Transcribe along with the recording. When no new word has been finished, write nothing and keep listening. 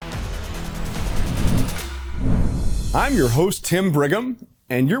I'm your host, Tim Brigham,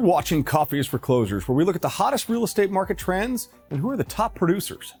 and you're watching Coffee is for Closers, where we look at the hottest real estate market trends and who are the top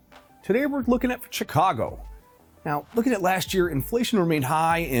producers. Today, we're looking at Chicago. Now, looking at last year, inflation remained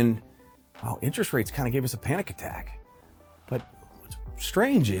high and, well, interest rates kind of gave us a panic attack. But what's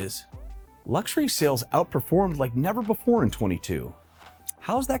strange is luxury sales outperformed like never before in 22.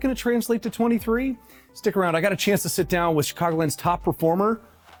 How's that going to translate to 23? Stick around. I got a chance to sit down with Chicagoland's top performer.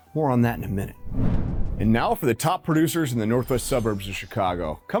 More on that in a minute. And now for the top producers in the northwest suburbs of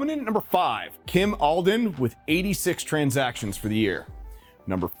Chicago. Coming in at number 5, Kim Alden with 86 transactions for the year.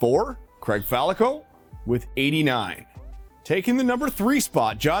 Number 4, Craig Fallico with 89. Taking the number 3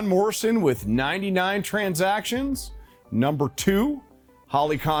 spot, John Morrison with 99 transactions. Number 2,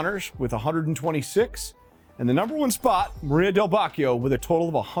 Holly Connors with 126. And the number 1 spot, Maria Del Bacchio with a total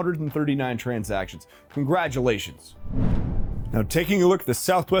of 139 transactions. Congratulations. Now taking a look at the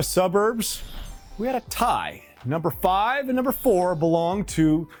southwest suburbs, we had a tie. Number 5 and number 4 belong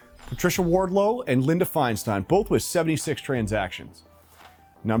to Patricia Wardlow and Linda Feinstein, both with 76 transactions.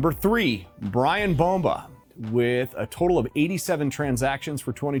 Number 3, Brian Bomba with a total of 87 transactions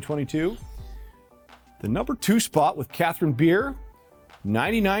for 2022. The number 2 spot with Catherine Beer,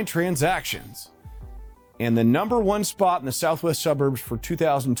 99 transactions. And the number 1 spot in the southwest suburbs for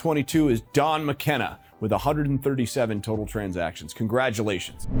 2022 is Don McKenna with 137 total transactions.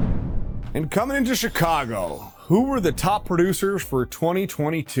 Congratulations. And coming into Chicago, who were the top producers for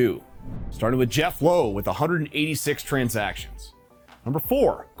 2022? Starting with Jeff Lowe with 186 transactions. Number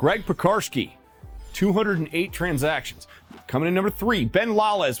 4, Greg Pekarsky, 208 transactions. Coming in number 3, Ben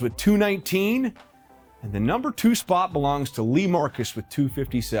Lawless with 219. And the number 2 spot belongs to Lee Marcus with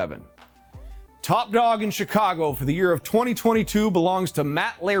 257. Top dog in Chicago for the year of 2022 belongs to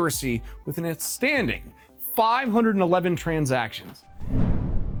Matt Laricy with an outstanding 511 transactions.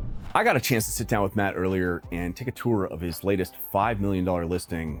 I got a chance to sit down with Matt earlier and take a tour of his latest $5 million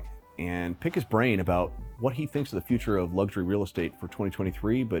listing and pick his brain about what he thinks of the future of luxury real estate for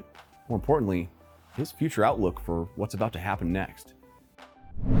 2023, but more importantly, his future outlook for what's about to happen next.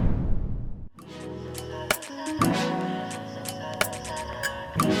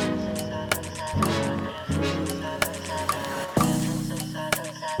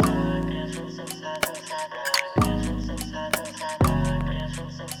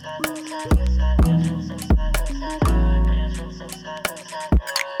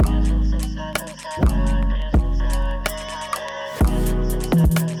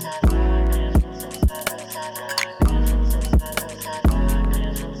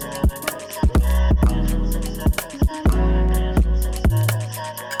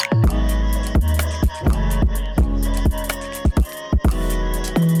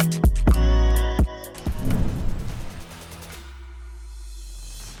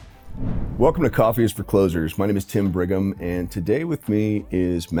 Welcome to Coffee is for Closers. My name is Tim Brigham, and today with me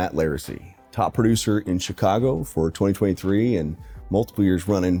is Matt Laricy, top producer in Chicago for 2023 and multiple years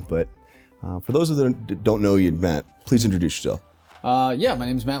running. But for those of them that don't know you, Matt, please introduce yourself. Yeah, my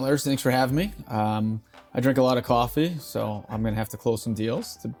name is Matt Laricy. Thanks for having me. I drink a lot of coffee, so I'm going to have to close some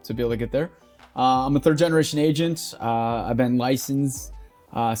deals to be able to get there. I'm a third generation agent. I've been licensed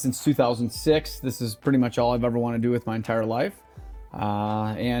since 2006. This is pretty much all I've ever wanted to do with my entire life.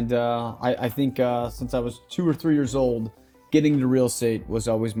 I think since I was 2 or 3 years old, getting into real estate was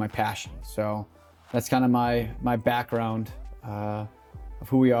always my passion. So that's kind of my background of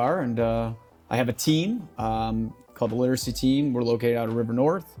who we are. And I have a team called the Laricy team. We're located out of River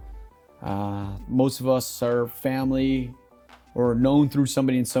North. Most of us are family or known through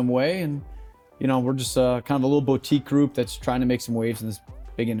somebody in some way. And, you know, we're just kind of a little boutique group that's trying to make some waves in this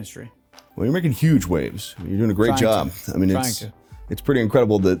big industry. Well, you're making huge waves. You're doing a great job. I mean, it's pretty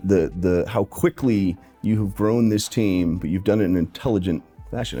incredible the how quickly you have grown this team, but you've done it in an intelligent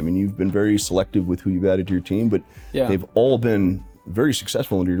fashion. I mean, you've been very selective with who you've added to your team, but they've all been very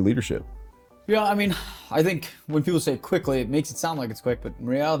successful under your leadership. Yeah, I mean, I think when people say quickly, it makes it sound like it's quick, but in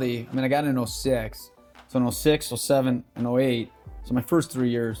reality, I mean, I got in 06. So in 06, 07, and 08, so my first 3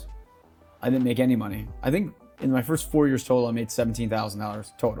 years, I didn't make any money. I think in my first 4 years total, I made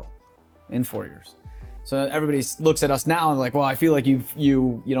 $17,000 total in 4 years. So everybody looks at us now and like, well, I feel like you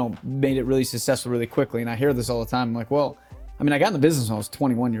made it really successful really quickly. And I hear this all the time. I'm like, well, I mean, I got in the business when I was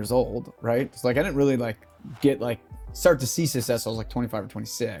 21 years old, right? It's like I didn't really start to see success. I was like 25 or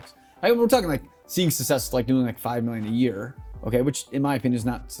 26. We're talking like seeing success, like doing like $5 million a year, okay? Which in my opinion is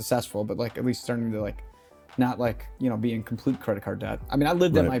not successful, but like at least starting to like, not like, be in complete credit card debt. I mean, I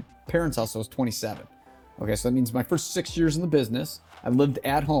lived at my parents' house, so I was 27. Okay, so that means my first 6 years in the business, I lived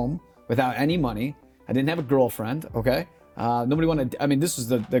at home without any money. I didn't have a girlfriend, okay? Nobody wanted, I mean, this is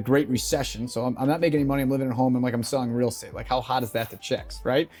the Great Recession, so I'm not making any money. I'm living at home and like I'm selling real estate. Like how hot is that to chicks,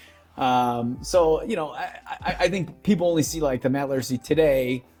 right? So, you know, I think people only see like the Matt Laricy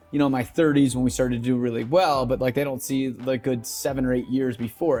today, you know, in my 30s when we started to do really well, but like they don't see the good 7 or 8 years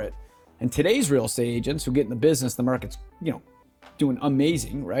before it. And today's real estate agents who get in the business, the market's, you know, doing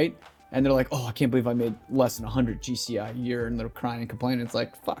amazing, right? And they're like, oh, I can't believe I made less than 100 GCI a year, and they're crying and complaining. It's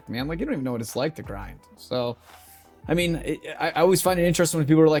like, fuck, man, like you don't even know what it's like to grind. So, I mean, I always find it interesting when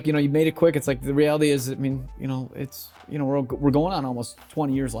people are like, you know, you made it quick. It's like the reality is, I mean, you know, it's, you know, we're going on almost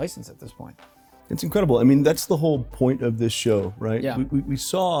 20 years license at this point. It's incredible. I mean, that's the whole point of this show, right? Yeah. We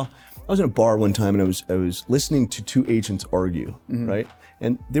saw, I was in a bar one time and I was listening to 2 agents argue, right?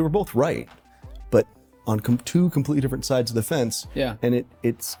 And they were both right, but on two completely different sides of the fence. Yeah. And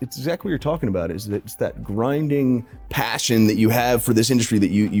it's exactly what you're talking about, is that it's that grinding passion that you have for this industry, that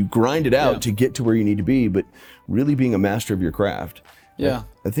you grind it out to get to where you need to be, but really being a master of your craft. Yeah.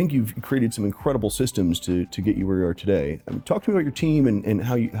 I think you've created some incredible systems to get you where you are today. I mean, talk to me about your team and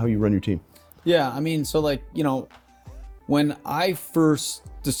how you run your team. Yeah, I mean, so like, you know, when I first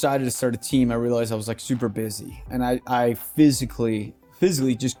decided to start a team, I realized I was like super busy, and I physically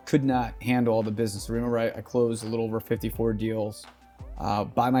just could not handle all the business. Remember, I closed a little over 54 deals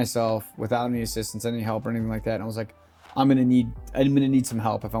by myself without any assistance, any help or anything like that. And I was like, I'm gonna need some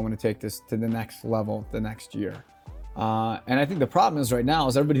help if I want to take this to the next level the next year. And I think the problem is right now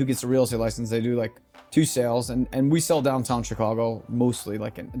is everybody who gets a real estate license, they do like 2 sales, and we sell downtown Chicago mostly,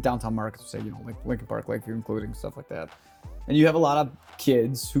 like in downtown markets, say, you know, like Lincoln Park, Lakeview, including stuff like that. And you have a lot of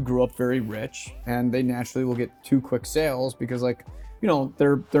kids who grew up very rich, and they naturally will get 2 quick sales because, like, you know,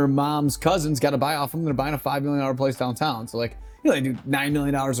 their mom's cousins got to buy off them. They're buying a $5 million place downtown, so like, you know, they do $9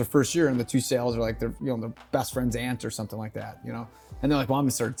 million their first year, and the 2 sales are like their, you know, their best friend's aunt or something like that, you know. And they're like, well, I'm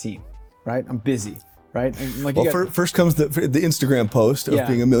gonna start a team, right? I'm busy. Right? And like, well, first comes the Instagram post of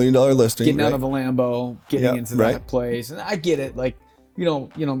being $1 million listing, getting out of a Lambo, getting into that place, and I get it. Like, you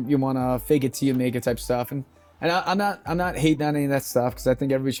want to fake it till you make it type stuff, and I'm not hating on any of that stuff because I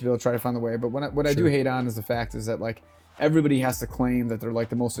think everybody should be able to try to find the way. But what I do hate on is the fact is that like everybody has to claim that they're like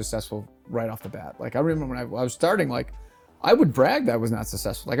the most successful right off the bat. Like I remember when I was starting, like I would brag that I was not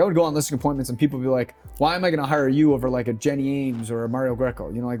successful. Like I would go on listing appointments and people would be like, why am I going to hire you over like a Jenny Ames or a Mario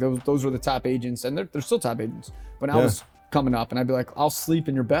Greco? You know, like those were the top agents, and they're still top agents. When I was coming up, and I'd be like, I'll sleep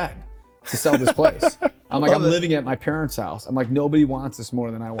in your bed to sell this place. I'm like, I'm living at my parents' house. I'm like, nobody wants this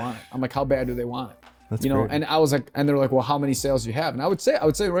more than I want it. I'm like, how bad do they want it? That's you know, great. and I was like, and they're like, well, how many sales do you have? And I would say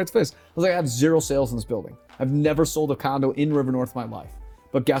right to the face, I was like, I have 0 sales in this building. I've never sold a condo in River North in my life.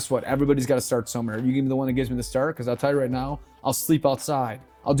 But guess what? Everybody's got to start somewhere. You give me the one that gives me the start, because I'll tell you right now, I'll sleep outside.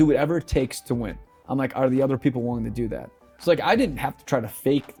 I'll do whatever it takes to win. I'm like, are the other people willing to do that? So like, I didn't have to try to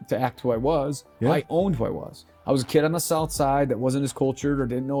fake to act who I was. Yeah. I owned who I was. I was a kid on the south side that wasn't as cultured or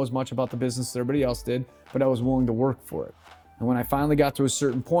didn't know as much about the business as everybody else did, but I was willing to work for it. And when I finally got to a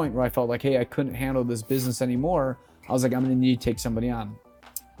certain point where I felt like, hey, I couldn't handle this business anymore, I was like, I'm gonna need to take somebody on.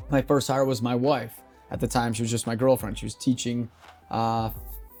 My first hire was my wife. At the time, she was just my girlfriend. She was teaching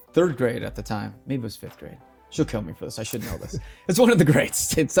 3rd grade at the time. Maybe it was 5th grade. She'll kill me for this. I should know this. It's one of the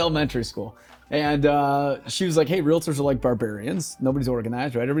grades. It's elementary school. And she was like, hey, realtors are like barbarians. Nobody's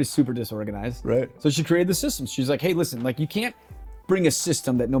organized, right? Everybody's super disorganized. Right. So she created the system. She's like, hey, listen, like you can't bring a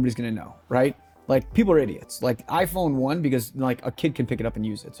system that nobody's going to know, right? Like people are idiots. Like iPhone 1, because like a kid can pick it up and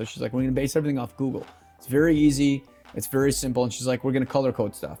use it. So she's like, we're going to base everything off Google. It's very easy. It's very simple. And she's like, we're going to color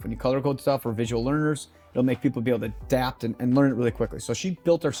code stuff. When you color code stuff, we're visual learners. It'll make people be able to adapt and learn it really quickly. So she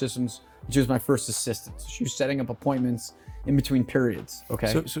built our systems. She was my first assistant. So she was setting up appointments in between periods.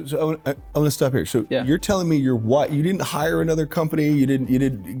 Okay. So I want to stop here. So you're telling me your wife, you didn't hire another company, you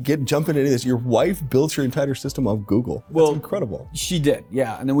didn't jump into any of this. Your wife built your entire system off Google. That's incredible. She did,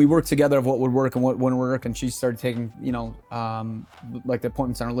 yeah. And then we worked together of what would work and what wouldn't work. And she started taking, you know, like the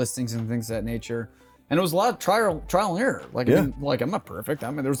appointments on our listings and things of that nature. And it was a lot of trial and error. Like, I mean, like I'm not perfect. I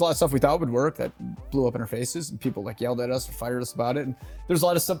mean, there was a lot of stuff we thought would work that blew up in our faces, and people like yelled at us or fired us about it. And there's a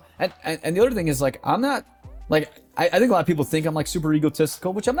lot of stuff. And the other thing is like, I'm not like, I think a lot of people think I'm like super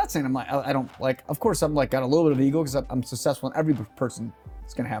egotistical, which I'm not saying I'm like, I don't like, of course I'm like got a little bit of ego because I'm successful, and every person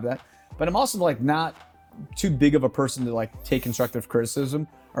is going to have that. But I'm also like not too big of a person to like take constructive criticism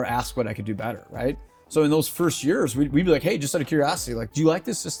or ask what I could do better, right? So in those first years, we'd be like, hey, just out of curiosity, like, do you like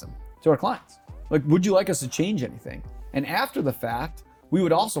this system, to our clients? Like, would you like us to change anything? And after the fact, we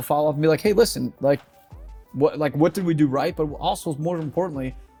would also follow up and be like, hey, listen, like what did we do right? But also, more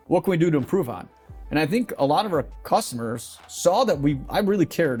importantly, what can we do to improve on? And I think a lot of our customers saw that I really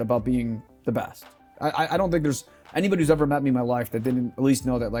cared about being the best. I don't think there's anybody who's ever met me in my life that didn't at least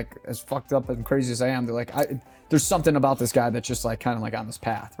know that, like, as fucked up and crazy as I am, they're like, there's something about this guy that's just like kind of like on this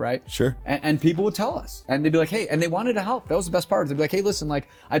path, right? Sure. And people would tell us, and they'd be like, hey, and they wanted to help. That was the best part. They'd be like, hey, listen, like,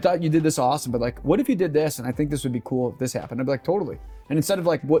 I thought you did this awesome, but like, what if you did this? And I think this would be cool if this happened. I'd be like, totally. And instead of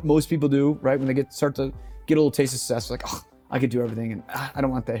like what most people do, right, when they start to get a little taste of success, like, oh, I could do everything, and I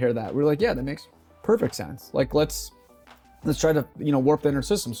don't want to hear that. We're like, yeah, that makes perfect sense. Like, let's try to, warp the inner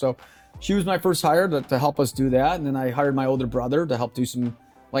system. So she was my first hire to help us do that. And then I hired my older brother to help do some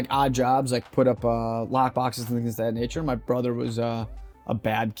like odd jobs, like put up lock boxes and things of that nature. My brother was a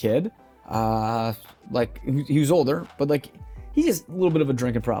bad kid. Like he was older, but like he has a little bit of a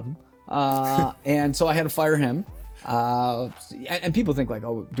drinking problem. And so I had to fire him. And people think like,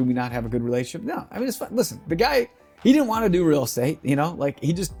 oh, do we not have a good relationship? No, I mean, it's fine. Listen, the guy, he didn't want to do real estate, like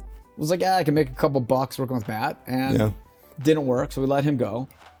he just was like, I can make a couple bucks working with Matt, and didn't work. So we let him go.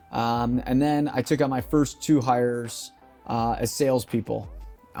 And then I took on my first 2 hires as salespeople.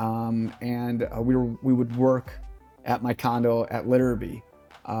 And we would work at my condo at Larrabee,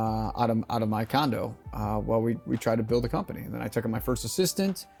 out of my condo, while we tried to build a company. And then I took on my first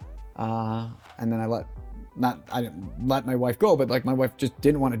assistant, and then I didn't let my wife go, but like my wife just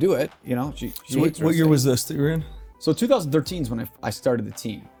didn't want to do it. She So what year was this that you were in? So 2013 is when I started the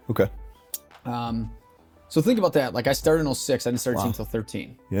team. Okay. So think about that. Like I started in 06. I didn't start a team until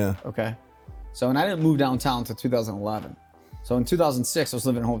 13. Yeah. Okay. So, and I didn't move downtown until 2011. So in 2006, I was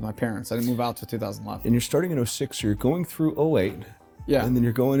living at home with my parents. I didn't move out until 2011. And you're starting in 06, so you're going through 08. Yeah. And then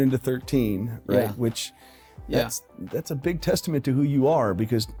you're going into 13, right? Yeah. Which that's a big testament to who you are,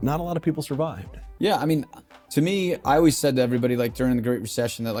 because not a lot of people survived. Yeah. I mean, to me, I always said to everybody, like during the Great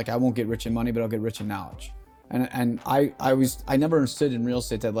Recession, that like I won't get rich in money, but I'll get rich in knowledge. And I never understood in real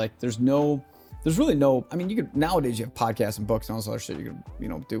estate that like there's really no, I mean, nowadays you have podcasts and books and all this other shit, you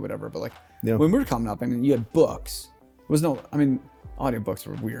can, do whatever. But like when we were coming up, I mean, you had books. There was no, I mean, audiobooks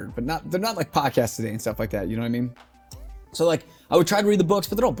were weird, but they're not like podcasts today and stuff like that. You know what I mean? So like I would try to read the books,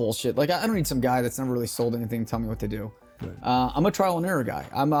 but they're all bullshit. Like I don't need some guy that's never really sold anything to tell me what to do. Right. I'm a trial and error guy.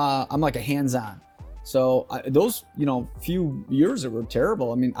 I'm like a hands-on. So those, few years that were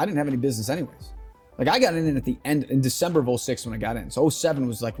terrible. I mean, I didn't have any business anyways. Like I got in at the end in December of 06 when I got in. So 07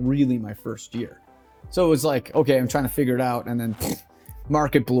 was like really my first year. So it was like, okay, I'm trying to figure it out. And then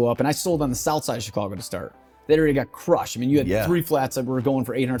market blew up, and I sold on the south side of Chicago to start. That area got crushed. I mean, you had 3 flats that were going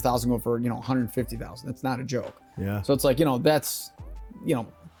for 800,000, going for, 150,000. That's not a joke. Yeah. So it's like, that's,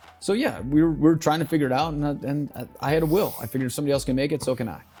 so yeah, we were trying to figure it out, and I had a will. I figured if somebody else can make it, so can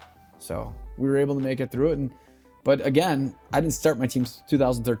I. So we were able to make it through it. But again, I didn't start my team since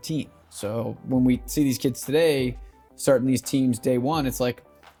 2013. So when we see these kids today starting these teams day one, it's like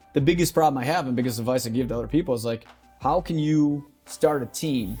the biggest problem I have and biggest advice I give to other people is like, how can you start a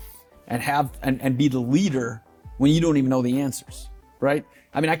team and be the leader when you don't even know the answers, right?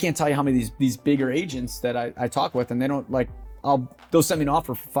 I mean, I can't tell you how many of these bigger agents that I talk with, and they don't like, they'll send me an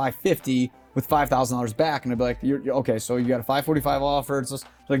offer for $550 with $5,000 back, and I'd be like, you're okay, so you got a $545 offer. It's just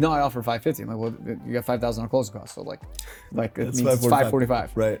like, no, I offer $550. I'm like, well, you got $5,000 closing costs, so like it means it's $545.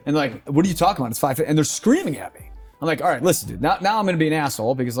 Right. And like, what are you talking about? It's $550, and they're screaming at me. I'm like, all right, listen, dude. Now I'm gonna be an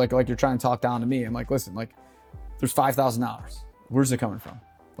asshole because like you're trying to talk down to me. I'm like, listen, like, there's $5,000. Where's it coming from?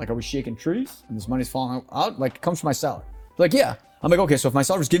 Like, are we shaking trees and this money's falling out? Like, it comes from my seller. They're like, yeah. I'm like, okay, so if my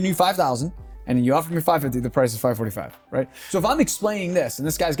seller's giving you $5,000 and then you offer me $550, the price is $545, right? So if I'm explaining this and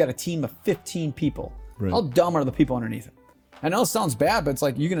this guy's got a team of 15 people, right, how dumb are the people underneath him? I know it sounds bad, but it's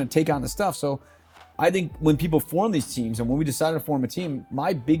like, you're gonna take on the stuff. So I think when people form these teams, and when we decided to form a team,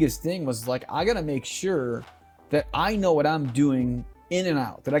 my biggest thing was like, I gotta make sure that I know what I'm doing in and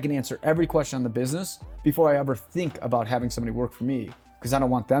out, that I can answer every question on the business before I ever think about having somebody work for me, because I don't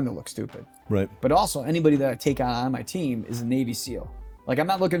want them to look stupid. Right. But also, anybody that I take on my team is a Navy SEAL. Like, I'm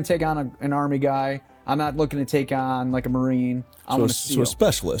not looking to take on an Army guy. I'm not looking to take on like a Marine. So a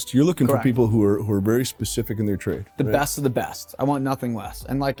specialist. You're looking Correct. For people who are very specific in their trade. The right? best of the best. I want nothing less.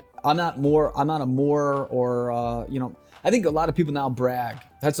 And like, I'm not a more or I think a lot of people now brag.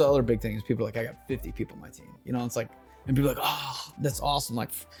 That's the other big thing is people are like, I got 50 people on my team. It's like, and people are like, oh, that's awesome. Like,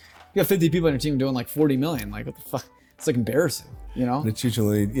 you got 50 people on your team doing like 40 million. Like, what the fuck? It's like embarrassing, And it's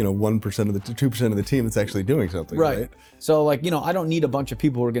usually, 1% of the 2% of the team that's actually doing something. Right. So like, I don't need a bunch of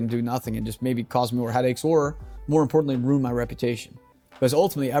people who are going to do nothing and just maybe cause me more headaches, or more importantly, ruin my reputation. Because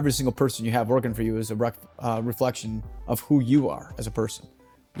ultimately, every single person you have working for you is a reflection of who you are as a person.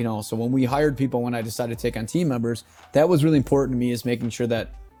 So when we hired people, when I decided to take on team members, that was really important to me, is making sure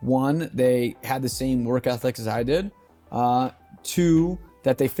that 1, they had the same work ethics as I did. 2,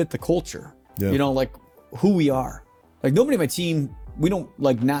 that they fit the culture, like who we are. Like, nobody on my team, we don't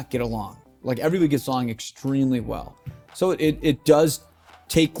like not get along. Like everybody gets along extremely well. So it does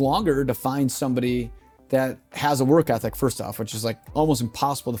take longer to find somebody that has a work ethic, first off, which is like almost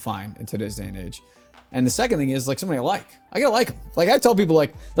impossible to find in today's day and age. And the second thing is like somebody I gotta like them. Like I tell people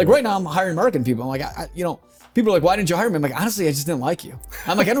like right now I'm hiring marketing people. I'm like, people are like, why didn't you hire me? I'm like, honestly, I just didn't like you.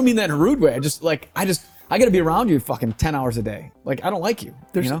 I'm like, I don't mean that in a rude way. I gotta be around you fucking 10 hours a day. Like I don't like you.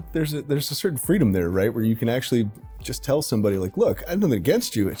 There's a certain freedom there, right? Where you can actually just tell somebody like, look, I have nothing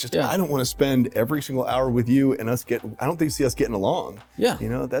against you. It's just, I don't want to spend every single hour with you and I don't see us getting along. Yeah.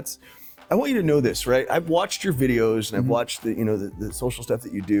 I want you to know this, right? I've watched your videos and I've watched the social stuff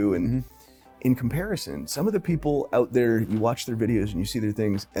that you do, and in comparison, some of the people out there, you watch their videos and you see their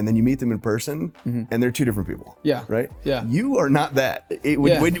things, and then you meet them in person, and they're two different people. Yeah. Right. Yeah. You are not that.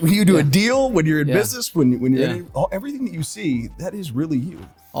 When you do a deal, when you're in business, when you're everything that you see, that is really you.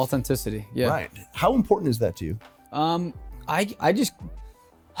 Authenticity. Yeah. Right. How important is that to you? I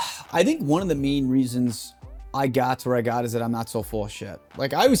think one of the main reasons I got to where I got is that I'm not so full of shit.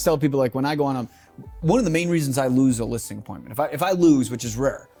 Like I always tell people, like when I go on one of the main reasons I lose a listing appointment, if I lose, which is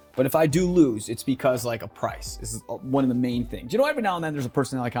rare, but if I do lose, it's because like a price is one of the main things. Every now and then there's a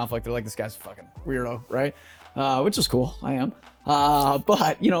personality conflict. They're like, this guy's a fucking weirdo, right? Which is cool. I am.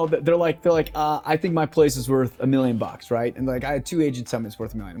 But they're like, I think my place is worth $1 million, right? And like I had 2 agents tell me it's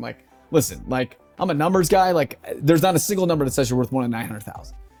worth $1 million. I'm like, listen, like I'm a numbers guy. Like there's not a single number that says you're worth more than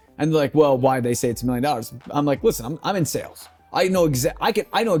 900,000. And they're like, well, why they say it's $1 million? I'm like, listen, I'm in sales. I know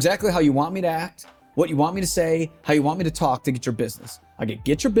exactly how you want me to act, what you want me to say, how you want me to talk to get your business. I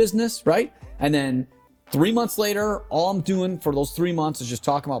get your business, right? And then 3 months later, all I'm doing for those 3 months is just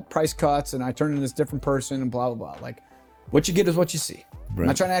talking about price cuts, and I turn into this different person and blah, blah, blah. Like what you get is what you see. Right. I'm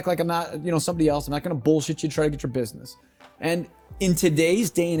not trying to act like I'm not, somebody else. I'm not going to bullshit you to try to get your business. And in today's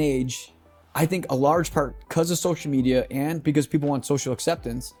day and age, I think a large part because of social media and because people want social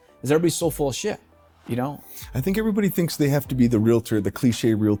acceptance is everybody's so full of shit. I think everybody thinks they have to be the realtor, the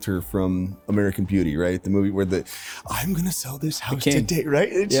cliche realtor from American Beauty, right? The movie where I'm going to sell this house today, right?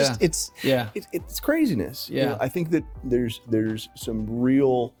 It's craziness. Yeah. I think that there's some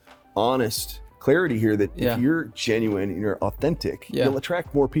real honest clarity here that if you're genuine and you're authentic, you'll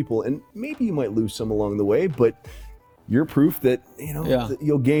attract more people, and maybe you might lose some along the way, but you're proof that, that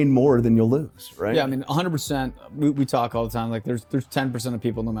you'll gain more than you'll lose, right? Yeah, I mean, 100%. We talk all the time. Like there's 10% of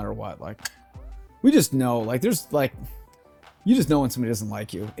people no matter what. Like we just know, like there's like, you just know when somebody doesn't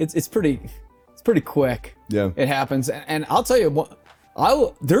like you. It's pretty quick. Yeah. It happens. And I'll tell you what,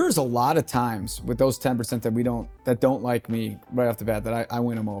 there's a lot of times with those 10% that don't like me right off the bat that I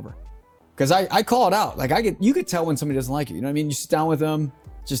win them over. Cause I call it out. Like you could tell when somebody doesn't like you. You know what I mean? You sit down with them,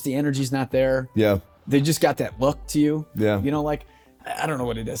 just the energy's not there. Yeah. They just got that look to you. Yeah. Like, I don't know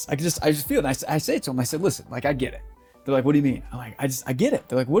what it is. I just feel it. I say it to them. I said, listen, like I get it. They're like, what do you mean? I'm like, I get it.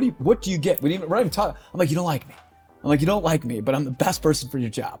 They're like, what do you get? We're not even talking. I'm like, you don't like me. I'm like, you don't like me, but I'm the best person for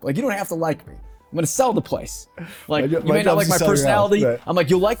your job. Like, you don't have to like me. I'm gonna sell the place. Like, you may not like my personality. Right. I'm like,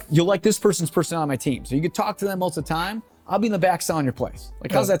 you'll like this person's personality on my team. So you can talk to them most of the time. I'll be in the back selling your place.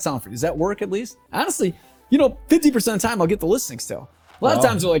 Like, how's that sound for you? Does that work at least? Honestly, 50% of the time I'll get the listing still. A lot of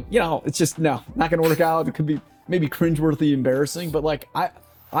times they're like, it's just not gonna work out. It could be maybe cringeworthy, embarrassing, but like I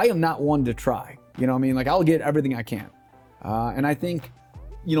am not one to try. You know what I mean? Like I'll get everything I can. And I think,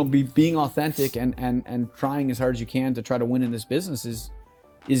 being authentic and trying as hard as you can to try to win in this business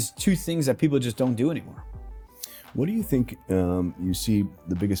is two things that people just don't do anymore. What do you think you see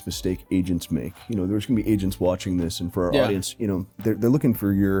the biggest mistake agents make? There's going to be agents watching this, and for our audience, they're looking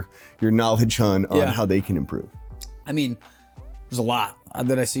for your knowledge on how they can improve. I mean, there's a lot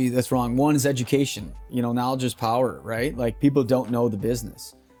that I see that's wrong. One is education. Knowledge is power, right? Like people don't know the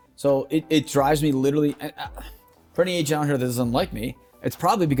business. So it drives me literally. For any agent out here that doesn't like me, it's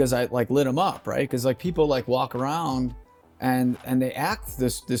probably because I like lit them up, right? Because like people like walk around and they act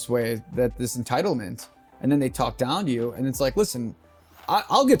this way, that this entitlement, and then they talk down to you, and it's like, listen,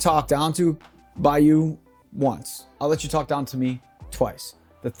 I'll get talked down to by you once. I'll let you talk down to me twice.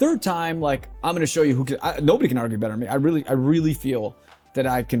 The third time, like I'm gonna show you nobody can argue better than me. I really feel that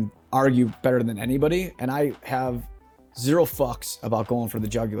I can argue better than anybody, and I have zero fucks about going for the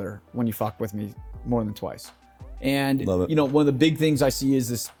jugular when you fuck with me more than twice. And one of the big things I see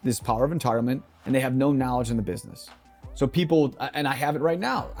is this power of entitlement, and they have no knowledge in the business. So people, and I have it right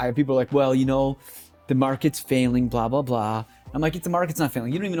now. I have people like, well, the market's failing, blah, blah, blah. I'm like, if the market's not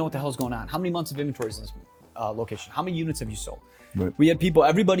failing, you don't even know what the hell's going on. How many months of inventory is in this location? How many units have you sold? Right. We had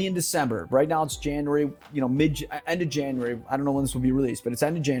everybody in December. Right now it's January, end of January. I don't know when this will be released, but it's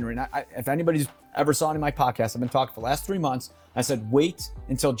end of January. And if anybody's ever saw any of my podcasts, I've been talking for the last 3 months. I said, wait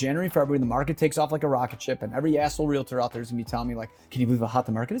until January, February, the market takes off like a rocket ship, and every asshole realtor out there is gonna be telling me like, can you believe how hot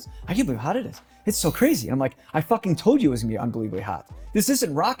the market is? I can't believe how hot it is. It's so crazy. And I'm like, I fucking told you it was gonna be unbelievably hot. This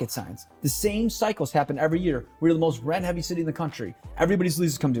isn't rocket science. The same cycles happen every year. We're the most rent-heavy city in the country. Everybody's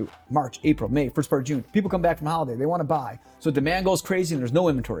leases come due March, April, May, first part of June. People come back from holiday, they wanna buy. So demand goes crazy and there's no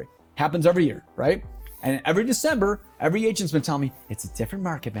inventory. Happens every year, right? And every December, every agent's been telling me, it's a different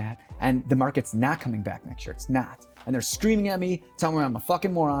market, Matt. And the market's not coming back next year. It's not. And they're screaming at me, telling me I'm a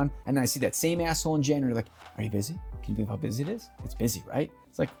fucking moron. And then I see that same asshole in January, like, are you busy? Can you believe how busy it is? It's busy, right?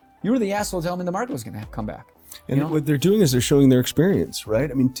 It's like, you were the asshole telling me the market was going to come back. And what they're doing is they're showing their experience,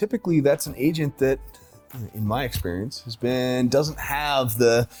 right? I mean, typically that's an agent that, in my experience, doesn't have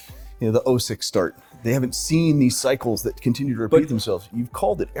the 06 start. They haven't seen these cycles that continue to repeat themselves. You've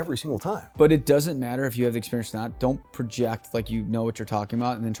called it every single time. But it doesn't matter if you have the experience or not. Don't project like you know what you're talking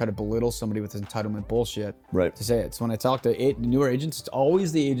about and then try to belittle somebody with entitlement bullshit to say it. So when I talk to newer agents, it's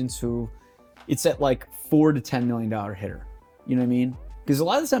always the agents who it's at like $4 to $10 million hitter. You know what I mean? Because a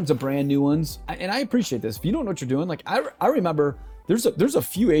lot of the times the brand new ones, and I appreciate this. If you don't know what you're doing, like I remember there's a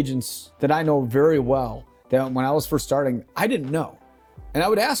few agents that I know very well that when I was first starting, I didn't know. And I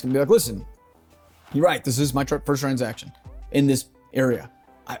would ask them, be like, listen, you're right. This is my first transaction in this area.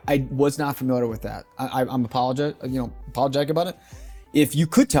 I was not familiar with that. I'm apologetic about it. If you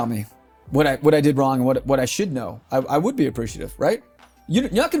could tell me what I did wrong and what I should know, I would be appreciative, right? You're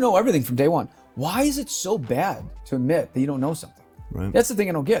not gonna know everything from day one. Why is it so bad to admit that you don't know something? Right. That's the thing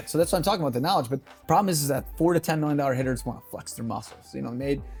I don't get. So that's what I'm talking about, the knowledge. But the problem is that $4 to $10 million hitters want to flex their muscles.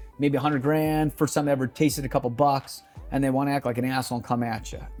 Made maybe $100,000, first time they ever tasted a couple bucks, and they want to act like an asshole and come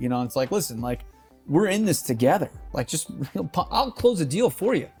at you. It's like, listen, like, we're in this together. Like, just, I'll close a deal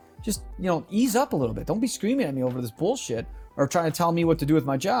for you. Just, ease up a little bit. Don't be screaming at me over this bullshit or trying to tell me what to do with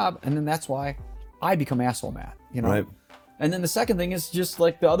my job. And then that's why I become asshole Matt, Right. And then the second thing is just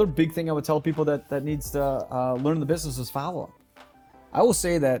like the other big thing I would tell people that needs to learn the business is follow up. I will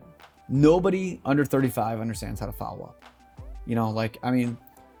say that nobody under 35 understands how to follow up.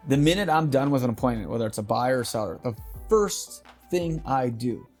 The minute I'm done with an appointment, whether it's a buyer or seller, the first thing I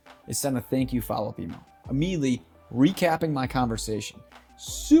do is send a thank you follow-up email, immediately recapping my conversation.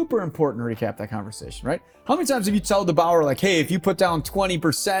 Super important to recap that conversation, right? How many times have you told the buyer, like, hey, if you put down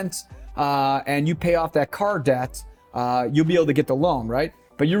 20% and you pay off that car debt, you'll be able to get the loan, right?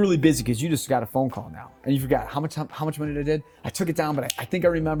 But you're really busy because you just got a phone call now and you forgot how much money I did. I took it down, but I think I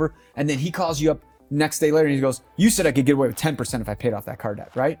remember. And then he calls you up next day later and he goes, you said I could get away with 10% if I paid off that car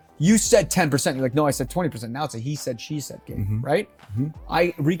debt, right? You said 10%. You're like, no, I said 20%. Now it's a he said, she said game, right? Mm-hmm. I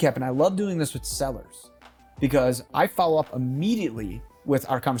recap, and I love doing this with sellers because I follow up immediately with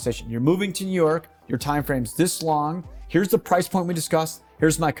our conversation. You're moving to New York, your time frame's this long. Here's the price point we discussed.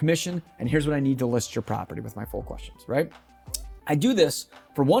 Here's my commission, and here's what I need to list your property with my full questions, right? I do this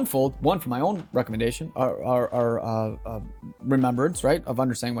for one for my own recommendation or remembrance, right, of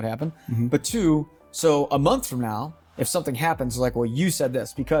understanding what happened. Mm-hmm. But two, so a month from now, if something happens, like, well, you said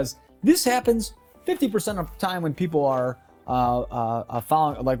this, because this happens 50% of the time when people are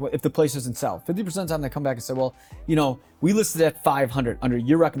following, like if the place doesn't sell. 50% of the time they come back and say, well, we listed at 500 under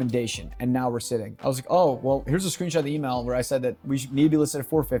your recommendation, and now we're sitting. I was like, oh, well, here's a screenshot of the email where I said that we need to be listed at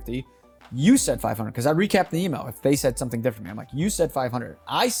 450. You said 500, because I recapped the email. If they said something different, I'm like, you said 500.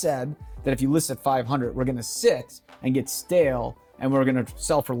 I said that if you list at 500, we're gonna sit and get stale, and we're gonna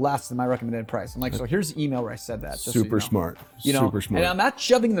sell for less than my recommended price. I'm like, so here's the email where I said that. Just super smart. Super smart. And I'm not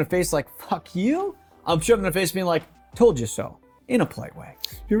shoving in their face like, fuck you. I'm shoving in their face being like, told you so, in a polite way.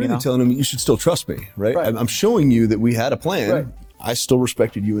 You're really telling them you should still trust me, right? I'm showing you that we had a plan. Right. I still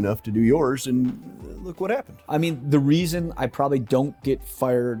respected you enough to do yours, and look what happened. The reason I probably don't get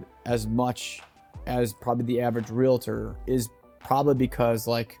fired as much as probably the average realtor is probably because,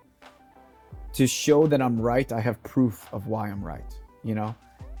 like, to show that I'm right, I have proof of why I'm right,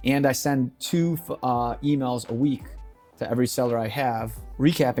 And I send 2 emails a week to every seller I have,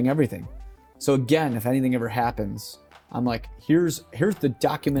 recapping everything. So again, if anything ever happens, I'm like, here's the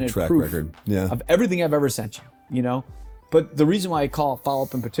documented track proof record of everything I've ever sent you, But the reason why I call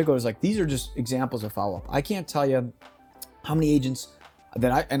follow-up in particular is like, these are just examples of follow-up. I can't tell you how many agents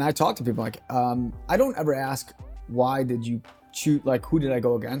that I talk to people like, I don't ever ask, why did you choose, like, who did I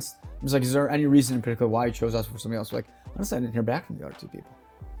go against? I was like, is there any reason in particular why you chose us for somebody else? Like, honestly, I didn't hear back from the other 2 people.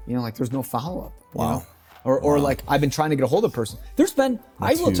 Like, there's no follow-up. Wow. Or like, I've been trying to get a hold of a person.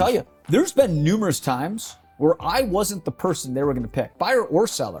 I will tell you, there's been numerous times where I wasn't the person they were going to pick, buyer or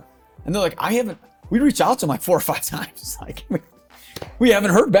seller. And they're like, we reached out to them like 4 or 5 times. It's like, we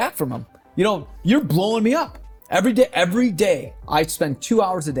haven't heard back from them. You're blowing me up. Every day, I spend 2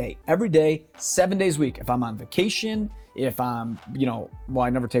 hours a day, every day, 7 days a week. If I'm on vacation, if I'm, I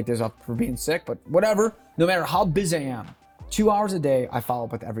never take days off for being sick, but whatever, no matter how busy I am, 2 hours a day, I follow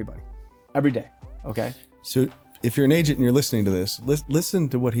up with everybody, every day, okay? So if you're an agent and you're listening to this, listen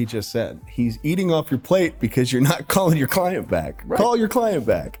to what he just said. He's eating off your plate because you're not calling your client back. Right. Call your client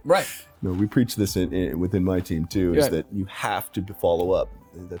back. Right. No, we preach this within my team too, is that you have to follow up.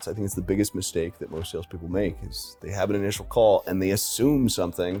 I think it's the biggest mistake that most salespeople make is they have an initial call and they assume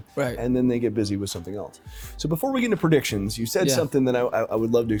something, right, and then they get busy with something else. So before we get into predictions, you said something that I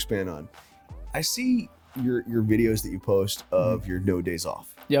would love to expand on. I see your videos that you post of your no days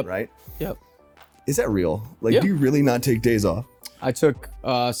off. Yep. Right? Yep. Is that real? Like, do you really not take days off? I took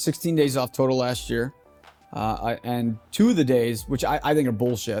 16 days off total last year, and 2 of the days, which I think are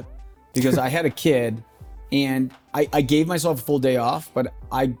bullshit, because I had a kid. And I gave myself a full day off, but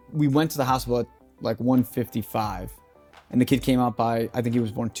we went to the hospital at like 1:55, and the kid came out by, I think he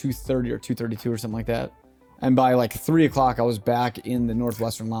was born 2:30 or 2:32 or something like that. And by like 3 o'clock, I was back in the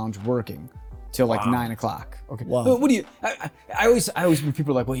Northwestern Lounge working till like 9 o'clock. Okay. Wow. But what do you? I always when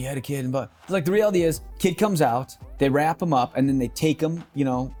people are like, well, you had a kid, but it's like the reality is, kid comes out, they wrap him up, and then they take him,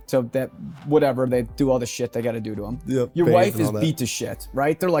 to that whatever they do all the shit they got to do to him. Yep, your wife is beat to shit,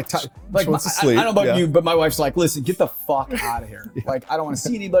 right? They're like, I don't know about you, but my wife's like, listen, get the fuck out of here. Like, I don't want to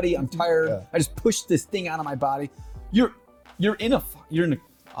see anybody. I'm tired. Yeah. I just pushed this thing out of my body. You're in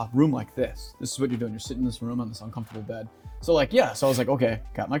a room like this. This is what you're doing. You're sitting in this room on this uncomfortable bed. So so I was like, okay,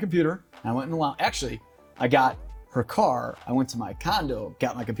 got my computer. I went in the lounge. Actually, I got her car. I went to my condo,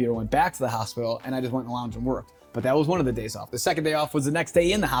 got my computer, went back to the hospital, and I just went in the lounge and worked. But that was one of the days off. The second day off was the next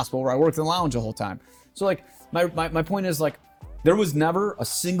day in the hospital where I worked in the lounge the whole time. So like my point is, like, there was never a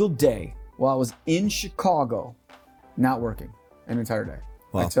single day while I was in Chicago not working an entire day.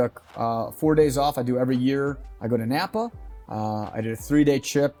 Wow. I took 4 days off. I do every year. I go to Napa. I did a 3-day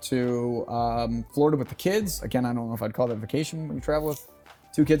trip to Florida with the kids. Again, I don't know if I'd call that vacation when you travel with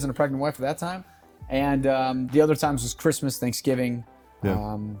 2 kids and a pregnant wife at that time. And the other times was Christmas, Thanksgiving,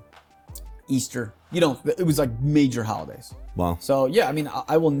 Easter. It was like major holidays. Wow. So yeah, I mean,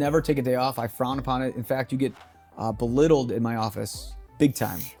 I will never take a day off. I frown upon it. In fact, you get belittled in my office big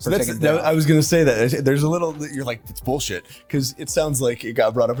time. So I was going to say that there's a little, you're like, it's bullshit, because it sounds like it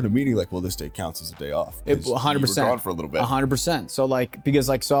got brought up in a meeting like, well, this day counts as a day off. 100%. You were gone for a little bit. 100%. So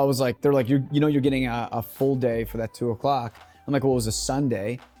so I was like, they're like, you're getting a full day for that 2 o'clock. I'm like, well, it was a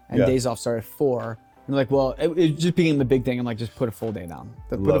Sunday and days off start at 4. And they're like, well, it just became the big thing. I'm like, just put a full day down.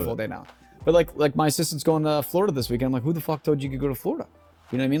 Day down. But like my assistant's going to Florida this weekend. I'm like, who the fuck told you could go to Florida?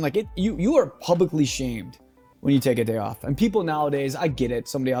 You know what I mean? Like, you are publicly shamed when you take a day off. And people nowadays, I get it.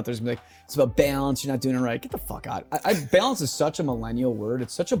 Somebody out there's gonna be like, it's about balance. You're not doing it right. Get the fuck out. Balance is such a millennial word.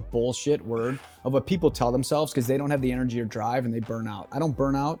 It's such a bullshit word of what people tell themselves because they don't have the energy or drive and they burn out. I don't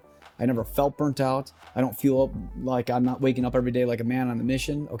burn out. I never felt burnt out. I don't feel like I'm not waking up every day like a man on a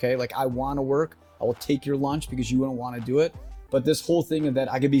mission. Okay. Like, I want to work. I will take your lunch because you don't want to do it. But this whole thing of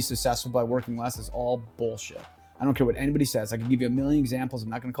that I could be successful by working less is all bullshit. I don't care what anybody says. I can give you a million examples. I'm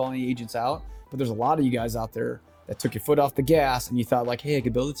not going to call any agents out, but there's a lot of you guys out there that took your foot off the gas and you thought like, hey, I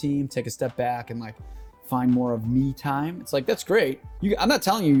could build a team, take a step back and like find more of me time. It's like, that's great. I'm not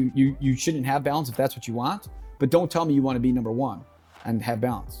telling you shouldn't have balance if that's what you want, but don't tell me you want to be number one and have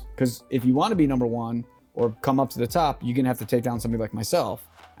balance. Because if you want to be number one or come up to the top, you're going to have to take down somebody like myself,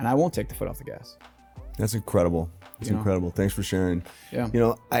 and I won't take the foot off the gas. That's incredible. It's incredible. Thanks for sharing.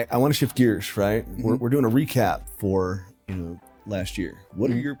 Yeah. I want to shift gears, right? Mm-hmm. We're doing a recap for, last year. What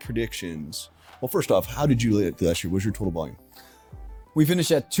are your predictions? Well, first off, how did you live last year? What was your total volume? We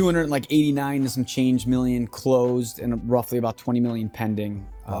finished at 289 and some change million closed and roughly about 20 million pending.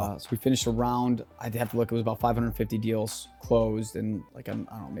 Wow. So we finished around, I'd have to look, it was about 550 deals closed and like, I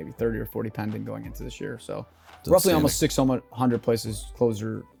don't know, maybe 30 or 40 pending going into this year. So roughly almost 600 places closed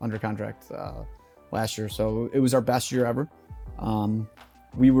or under contract last year. So it was our best year ever.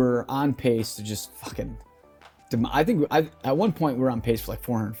 We were on pace to just fucking, at one point we were on pace for like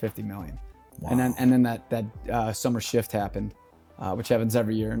 450 million. Wow. And then that summer shift happened, which happens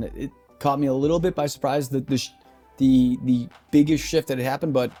every year. And it caught me a little bit by surprise that the biggest shift that had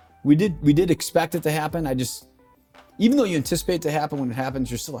happened, but we did expect it to happen. Even though you anticipate it to happen, when it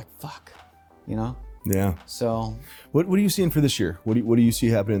happens, you're still like, fuck, Yeah. So what are you seeing for this year? What do you see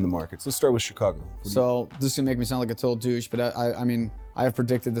happening in the markets? Let's start with Chicago. So this is gonna make me sound like a total douche, but I mean, I have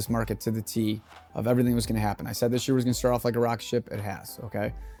predicted this market to the T of everything that was gonna happen. I said this year was gonna start off like a rocket ship. It has,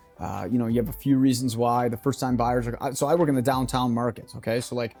 okay? You have a few reasons why. The first time buyers so I work in the downtown markets, okay?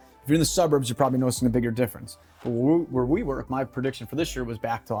 So like, if you're in the suburbs, you're probably noticing a bigger difference. But where we work, my prediction for this year was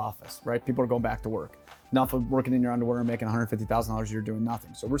back to office, right? People are going back to work. enough of working in your underwear and making $150,000 a year doing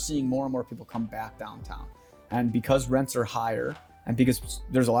nothing. So we're seeing more and more people come back downtown. And because rents are higher and because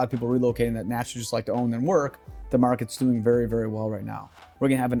there's a lot of people relocating that naturally just like to own and work, the market's doing very, very well right now. We're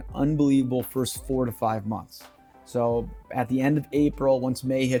gonna have an unbelievable first 4 to 5 months. So at the end of April, once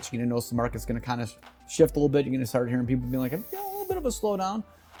May hits, you're gonna notice the market's gonna kind of shift a little bit. You're gonna start hearing people being like, I'm feeling a little bit of a slowdown.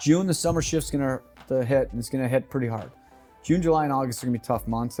 June, the summer shift's gonna hit, and it's gonna hit pretty hard. June, July, and August are gonna be tough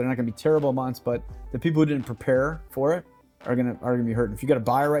months. They're not gonna be terrible months, but the people who didn't prepare for it are gonna be hurting. If you got a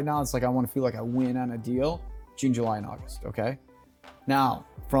buyer right now, it's like, I wanna feel like I win on a deal, June, July, and August, okay? Now,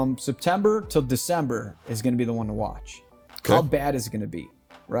 from September till December is gonna be the one to watch. Okay. How bad is it gonna be,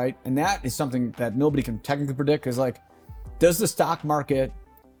 right? And that is something that nobody can technically predict, because like, does the stock market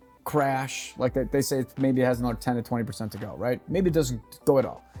crash? Like they say maybe it has another 10 to 20% to go, right? Maybe it doesn't go at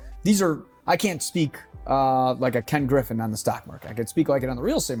all. I can't speak like a Ken Griffin on the stock market. I could speak like it on the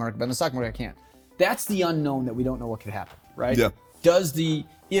real estate market, but on the stock market I can't. That's the unknown that we don't know what could happen, right? Yeah.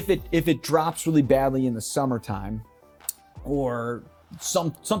 If it drops really badly in the summertime, or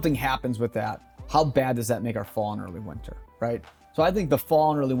something happens with that, how bad does that make our fall and early winter, right? So I think the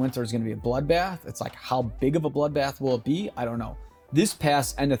fall and early winter is going to be a bloodbath. It's like, how big of a bloodbath will it be? I don't know. This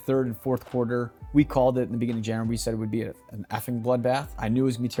past end of third and fourth quarter, we called it in the beginning of January. We said it would be an effing bloodbath. I knew it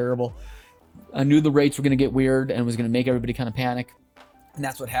was going to be terrible. I knew the rates were going to get weird and it was going to make everybody kind of panic. And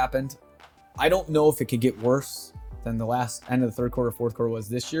that's what happened. I don't know if it could get worse than the last end of the third quarter, fourth quarter was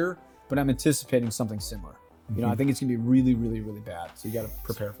this year, but I'm anticipating something similar. You know, I think it's gonna be really, really, really bad. So you got to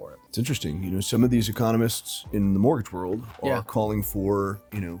prepare for it. It's interesting. You know, some of these economists in the mortgage world are calling for,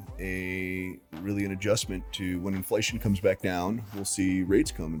 an adjustment to when inflation comes back down, we'll see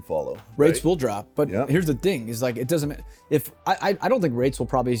rates come and follow. Rates will drop. But here's the thing is like, it doesn't, I don't think rates will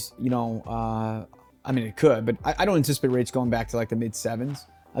probably, it could, but I don't anticipate rates going back to like the mid 7s.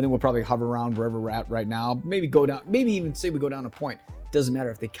 I think we'll probably hover around wherever we're at right now. Maybe go down, maybe even say we go down a point. It doesn't matter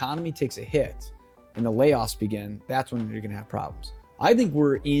if the economy takes a hit and the layoffs begin, that's when you're gonna have problems. I think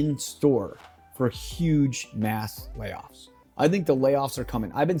we're in store for huge mass layoffs. I think the layoffs are coming.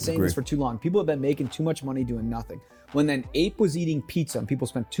 I've been saying this for too long. People have been making too much money doing nothing. When then Ape was eating pizza and people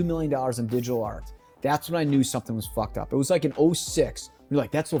spent $2 million on digital art, that's when I knew something was fucked up. It was like in 06. You're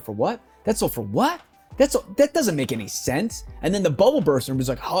like, that's sold for what? That's sold for what? That doesn't make any sense. And then the bubble burst and it was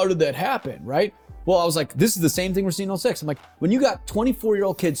like, how did that happen, right? Well, I was like, this is the same thing we're seeing in 06. I'm like, when you got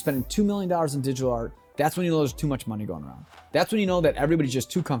 24-year-old kids spending $2 million in digital art, that's when you know there's too much money going around. That's when you know that everybody's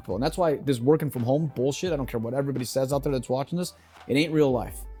just too comfortable. And that's why this working from home bullshit, I don't care what everybody says out there that's watching this, it ain't real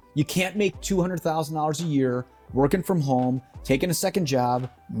life. You can't make $200,000 a year working from home, taking a second job,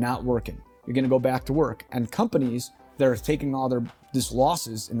 not working. You're gonna go back to work. And companies that are taking all these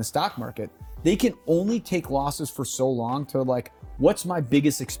losses in the stock market, they can only take losses for so long to like, what's my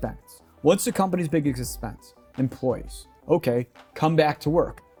biggest expense? What's the company's biggest expense? Employees. Okay, come back to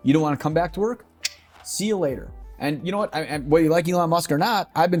work. You don't want to come back to work? See you later. And you know what? Whether you like Elon Musk or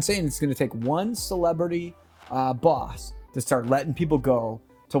not, I've been saying it's going to take one celebrity boss to start letting people go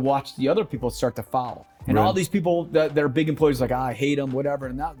to watch the other people start to follow. And all these people that are big employees, like, I hate them, whatever.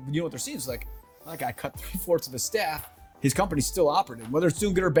 And now, you know what they're seeing is like, that guy cut 3/4 of his staff. His company's still operating. Whether it's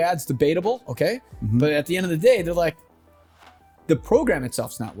doing good or bad, it's debatable. Okay. But at the end of the day, they're like, the program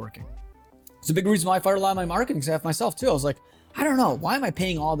itself's not working. It's a big reason why I fired a lot of my marketing staff myself too. I was like, I don't know, why am I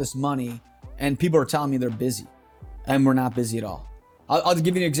paying all this money and people are telling me they're busy and we're not busy at all? I'll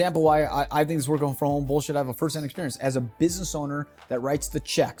give you an example why I think this working from home bullshit. I have a first-hand experience as a business owner that writes the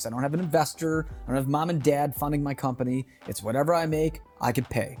checks. I don't have an investor. I don't have mom and dad funding my company. It's whatever I make, I could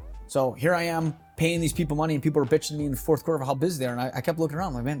pay. So here I am paying these people money and people are bitching to me in the fourth quarter of how busy they are. And I kept looking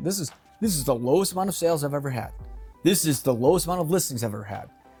around like, man, this is the lowest amount of sales I've ever had. This is the lowest amount of listings I've ever had.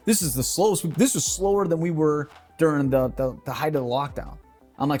 This is the slowest. This was slower than we were during the height of the lockdown.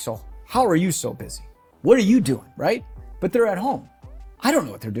 I'm like, so how are you so busy? What are you doing, right? But they're at home. I don't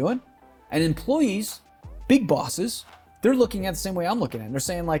know what they're doing. And employees, big bosses, they're looking at it the same way I'm looking at it. They're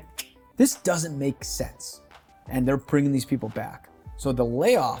saying like, this doesn't make sense. And they're bringing these people back. So the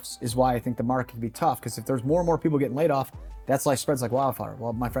layoffs is why I think the market can be tough, because if there's more and more people getting laid off, that's like spreads like wildfire.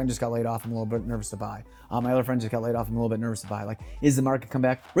 Well, my friend just got laid off. I'm a little bit nervous to buy. My other friend just got laid off. I'm a little bit nervous to buy. Like, is the market come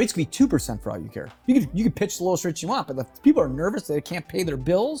back? Rates could be 2% for all you care. You could pitch the lowest rates you want, but if people are nervous that they can't pay their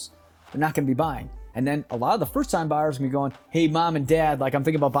bills, they're not going to be buying. And then a lot of the first-time buyers are going to be going, hey, mom and dad, like I'm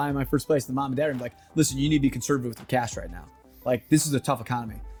thinking about buying my first place. The mom and dad are going to be like, listen, you need to be conservative with your cash right now. Like, this is a tough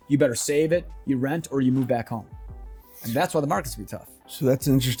economy. You better save it, you rent, or you move back home. And that's why the market's going to be tough. So that's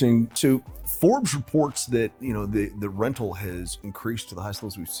interesting. So Forbes reports that, the rental has increased to the highest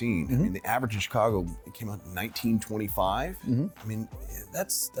levels we've seen. I mean, the average in Chicago, it came out in 1925. I mean,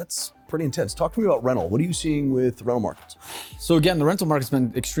 that's pretty intense. Talk to me about rental. What are you seeing with rental markets? So again, the rental market's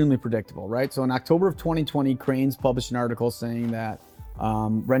been extremely predictable, right? So in October of 2020, Cranes published an article saying that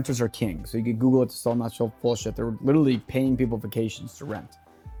renters are king. So you could Google it to still not show bullshit. They're literally paying people vacations to rent.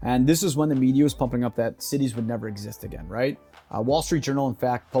 And this is when the media was pumping up that cities would never exist again, right? Wall Street Journal, in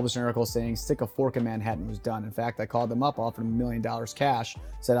fact, published an article saying stick a fork in Manhattan was done. In fact, I called them up, offered them $1 million cash,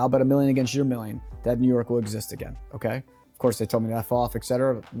 said, I'll bet $1 million against your $1 million that New York will exist again, okay? Of course, they told me to F off,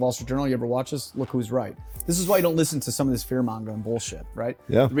 etc. Wall Street Journal, you ever watch this? Look who's right. This is why you don't listen to some of this fear-mongering bullshit, right?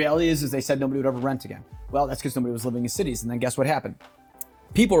 Yeah. The reality is they said nobody would ever rent again. Well, that's because nobody was living in cities. And then guess what happened?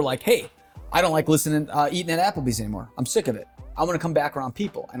 People were like, hey, I don't like eating at Applebee's anymore. I'm sick of it. I want to come back around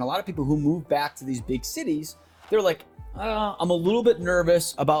people. And a lot of people who move back to these big cities, they're like, I'm a little bit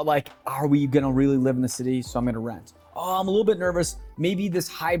nervous about are we going to really live in the city? So I'm going to rent. Oh, I'm a little bit nervous. Maybe this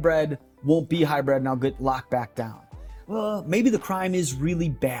hybrid won't be hybrid and I'll get locked back down. Well, maybe the crime is really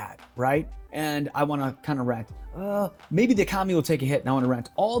bad, right? And I want to kind of rent. Maybe the economy will take a hit and I want to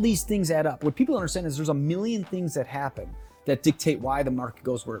rent. All these things add up. What people understand is there's a million things that happen that dictate why the market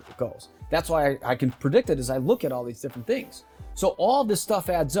goes where it goes. That's why I can predict it as I look at all these different things. So all this stuff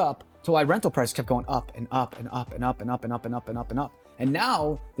adds up to why rental prices kept going up and up and up and up and up and up and up and up and up. And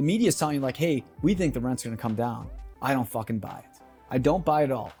now the media is telling you hey, we think the rent's gonna come down. I don't fucking buy it. I don't buy it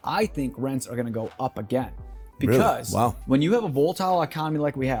at all. I think rents are gonna go up again. Because Really? Wow. When you have a volatile economy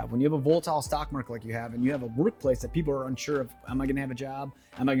like we have, when you have a volatile stock market like you have, and you have a workplace that people are unsure of, am I gonna have a job?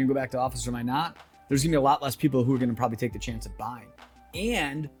 Am I gonna go back to office or am I not? There's gonna be a lot less people who are gonna probably take the chance of buying.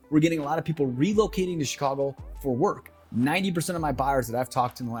 And we're getting a lot of people relocating to Chicago for work. 90% of my buyers that I've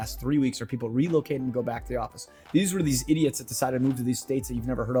talked to in the last 3 weeks are people relocating to go back to the office. These were these idiots that decided to move to these states that you've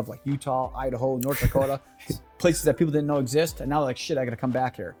never heard of, like Utah, Idaho, North Dakota, places that people didn't know exist. And now they're like, shit, I gotta come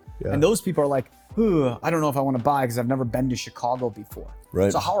back here. Yeah. And those people are like, I don't know if I wanna buy because I've never been to Chicago before.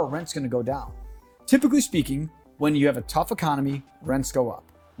 Right. So how are rents gonna go down? Typically speaking, when you have a tough economy, rents go up.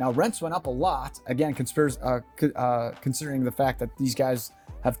 Now rents went up a lot, again, considering the fact that these guys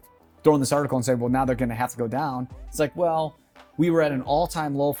have thrown this article and said, well, now they're going to have to go down. It's like, well, we were at an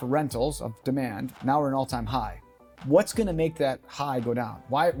all-time low for rentals of demand. Now we're an all-time high. What's going to make that high go down?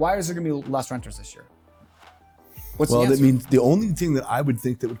 Why is there going to be less renters this year? What's the answer? That means the only thing that I would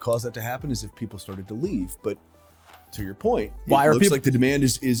think that would cause that to happen is if people started to leave. But to your point, it looks like the demand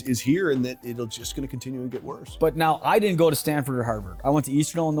is here and that it'll just going to continue and get worse. But now I didn't go to Stanford or Harvard. I went to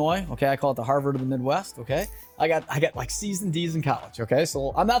Eastern Illinois. Okay, I call it the Harvard of the Midwest. Okay, I got like C's and D's in college. Okay,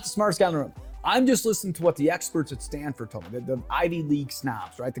 so I'm not the smartest guy in the room. I'm just listening to what the experts at Stanford told me, the Ivy League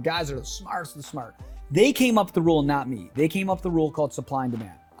snobs, right? The guys that are the smartest of the smart. They came up with the rule, not me. They came up with the rule called supply and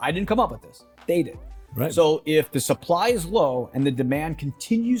demand. I didn't come up with this. They did. Right. So if the supply is low and the demand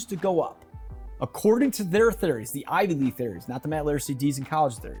continues to go up, according to their theories, the Ivy League theories, not the Matt Laricy D's in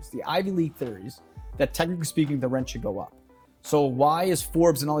college theories, the Ivy League theories, that technically speaking, the rent should go up. So why is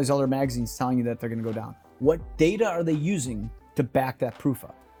Forbes and all these other magazines telling you that they're gonna go down? What data are they using to back that proof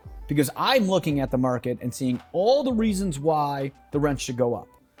up? Because I'm looking at the market and seeing all the reasons why the rent should go up.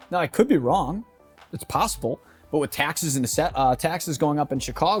 Now, I could be wrong. It's possible. But with taxes and taxes going up in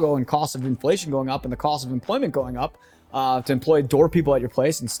Chicago and cost of inflation going up and the cost of employment going up, to employ door people at your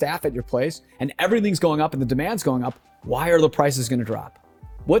place and staff at your place, and everything's going up and the demand's going up, why are the prices going to drop?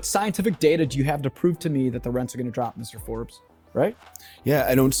 What scientific data do you have to prove to me that the rents are going to drop, Mr. Forbes? Right? Yeah,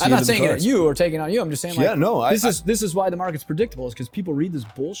 I don't see. I'm not saying it at you or taking it on you. I'm just saying, this is why the market's predictable, is because people read this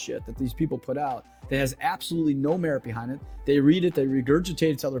bullshit that these people put out that has absolutely no merit behind it. They read it, they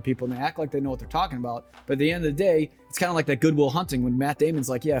regurgitate it to other people, and they act like they know what they're talking about. But at the end of the day, it's kind of like that Good Will Hunting when Matt Damon's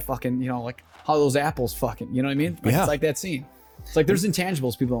like, yeah, fucking, like how those apples fucking, you know what I mean? It's like that scene. It's like there's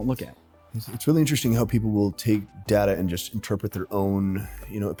intangibles people don't look at. It's really interesting how people will take data and just interpret their own,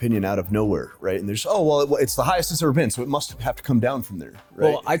 opinion out of nowhere, right? And there's, it's the highest it's ever been, so it must have to come down from there,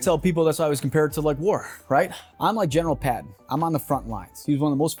 right? Well, I tell people that's why I was compared to like war, right? I'm like General Patton. I'm on the front lines. He was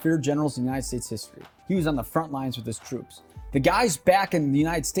one of the most feared generals in United States history. He was on the front lines with his troops. The guys back in the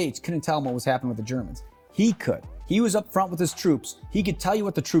United States couldn't tell him what was happening with the Germans. He could. He was up front with his troops. He could tell you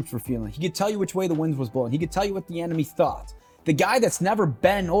what the troops were feeling. He could tell you which way the wind was blowing. He could tell you what the enemy thought. The guy that's never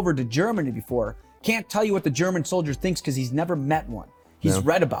been over to Germany before can't tell you what the German soldier thinks because he's never met one. He's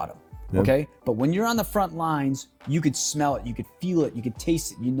read about him, okay? But when you're on the front lines, you could smell it, you could feel it, you could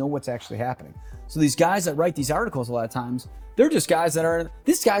taste it, you know what's actually happening. So these guys that write these articles a lot of times, they're just guys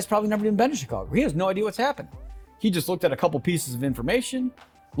this guy's probably never even been to Chicago. He has no idea what's happening. He just looked at a couple pieces of information,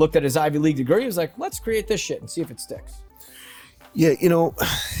 looked at his Ivy League degree, he was like, let's create this shit and see if it sticks. Yeah,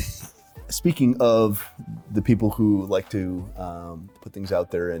 speaking of the people who like to put things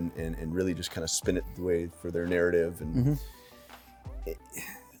out there and really just kind of spin it the way for their narrative, and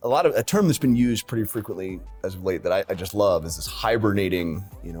a term that's been used pretty frequently as of late that I just love is this hibernating,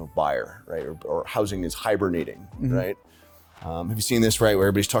 buyer, right? Or housing is hibernating, right? Have you seen this, right? Where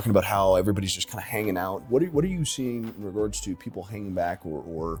everybody's talking about how everybody's just kind of hanging out. What are you seeing in regards to people hanging back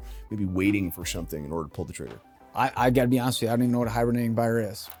or maybe waiting for something in order to pull the trigger? I got to be honest with you. I don't even know what a hibernating buyer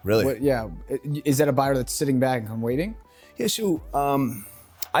is. Really? Is that a buyer that's sitting back and waiting? Yeah. So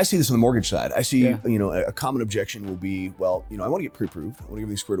I see this on the mortgage side. I see, a common objection will be, well, I want to get pre-approved. I want to get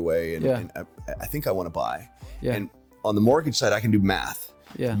everything squared away, and I think I want to buy. Yeah. And on the mortgage side, I can do math.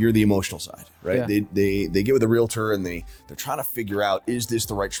 Yeah. You're the emotional side, right? Yeah. They get with a realtor and they're trying to figure out, is this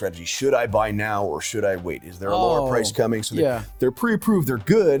the right strategy? Should I buy now or should I wait? Is there a lower price coming? So they're pre-approved, they're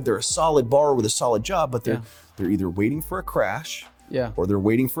good, they're a solid borrower with a solid job, but they're either waiting for a crash, or they're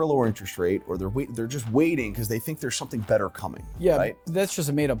waiting for a lower interest rate, or they're just waiting because they think there's something better coming. Yeah, right? That's just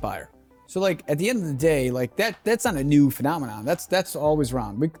a made-up buyer. So like at the end of the day, like that's not a new phenomenon. That's always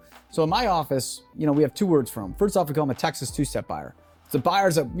around. So in my office, we have two words for them. First off, we call them a Texas two-step buyer. The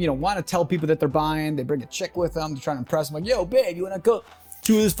buyers that want to tell people that they're buying, they bring a chick with them to try to impress them. Like, yo, babe, you want to go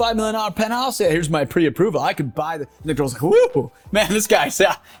to this $5 million penthouse? Yeah, here's my pre-approval. I could buy and the girl's like, whoo, man, this guy,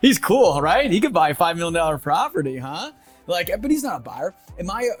 he's cool, right? He could buy a $5 million property, huh? Like, but he's not a buyer. In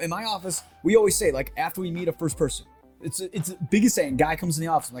my office, we always say, like, after we meet a first person, it's the biggest saying. Guy comes in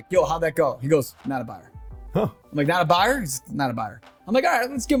the office, I'm like, yo, how'd that go? He goes, not a buyer. Huh? I'm like, not a buyer? He's not a buyer. I'm like, all right,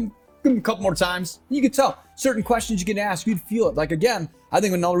 let's give him a couple more times. You could tell certain questions you can ask, you'd feel it. Like, again, I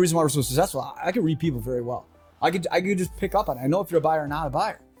think another reason why we're so successful, I can read people very well. I could just pick up on it. I know if you're a buyer or not a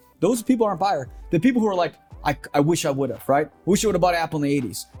buyer. Those people aren't buyer. The people who are like, I wish I would have, right? I wish I would have bought Apple in the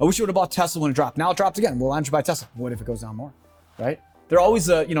 80s. I wish I would have bought Tesla when it dropped. Now it dropped again. Well, why don't you buy Tesla? What if it goes down more, right? They're always,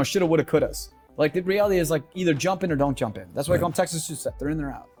 shoulda, woulda, couldas. Like, the reality is, like, either jump in or don't jump in. That's why I call them Texas two-step. They're in,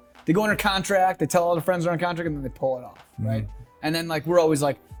 they're out. They go under contract, they tell all their friends they're on contract, and then they pull it off, right? And then, like, we're always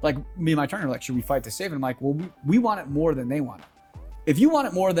like me and my attorney are like, should we fight to save it? I'm like, well, we want it more than they want it. If you want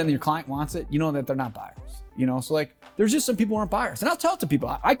it more than your client wants it, you know that they're not buyers, So, like, there's just some people who aren't buyers. And I'll tell it to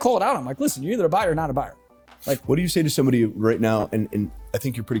people. I call it out. I'm like, listen, you're either a buyer or not a buyer. Like, what do you say to somebody right now? And I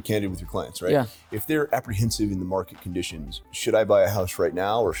think you're pretty candid with your clients, right? Yeah. If they're apprehensive in the market conditions, should I buy a house right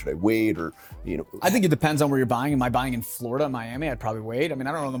now or should I wait? Or, I think it depends on where you're buying. Am I buying in Florida, Miami? I'd probably wait. I mean,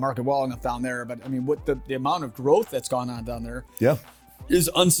 I don't know the market well enough down there, but I mean, what the amount of growth that's gone on down there is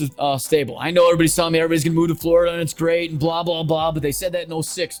unstable. I know everybody's telling me everybody's gonna move to Florida and it's great and blah, blah, blah, but they said that in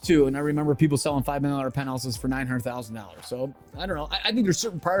 2006 too. And I remember people selling $5 million penthouses for $900,000. So I don't know. I think there's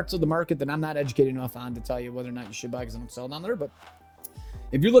certain parts of the market that I'm not educated enough on to tell you whether or not you should buy because I don't sell down there. But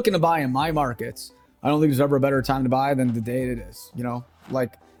if you're looking to buy in my markets, I don't think there's ever a better time to buy than the day it is,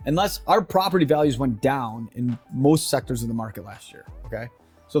 like unless our property values went down in most sectors of the market last year. Okay.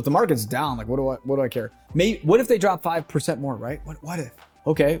 So if the market's down, like, what do I care? What if they drop 5% more, right? What if?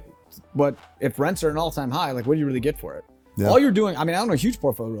 Okay, but if rents are an all-time high, like, what do you really get for it? Yeah. All you're doing, I mean, I don't know a huge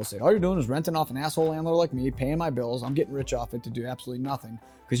portfolio of real estate. All you're doing is renting off an asshole landlord like me, paying my bills. I'm getting rich off it to do absolutely nothing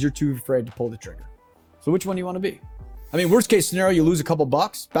because you're too afraid to pull the trigger. So which one do you want to be? I mean, worst case scenario, you lose a couple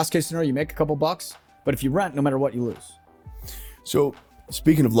bucks. Best case scenario, you make a couple bucks. But if you rent, no matter what, you lose. So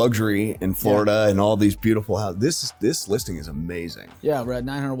speaking of luxury in Florida and all these beautiful houses, this listing is amazing. Yeah, we're at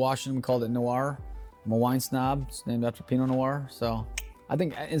 900 Washington. We called it Noir. I'm a wine snob. It's named after Pinot Noir. So I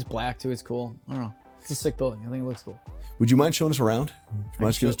think it's black too. It's cool. I don't know. It's a sick building. I think it looks cool. Would you mind showing us around? Would you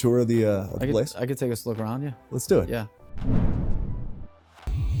mind giving us a tour of the place? I could take us a look around, yeah. Let's do it. Yeah.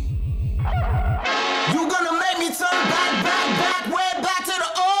 You gonna make me turn back, way back to the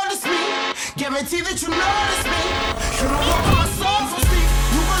oldest me. Guarantee that you notice me. You don't walk on my soul for sleep.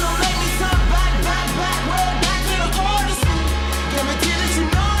 You gonna make me turn back, way back to the oldest me. Guarantee that you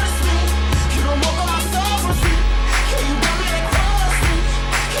notice me. You don't walk on my soul for sleep. Can you run me like cross me?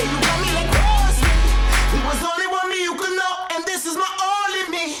 Can you run me like cross me? There was only one me you could know, and this is my only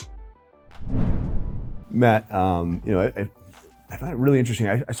me. Matt, I find it really interesting.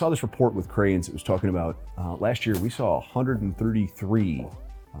 I saw this report with Cranes. It was talking about last year we saw 133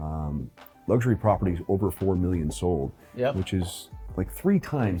 luxury properties over 4 million sold, which is like 3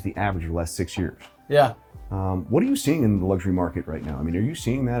 times the average of the last 6 years. Yeah. What are you seeing in the luxury market right now? I mean, are you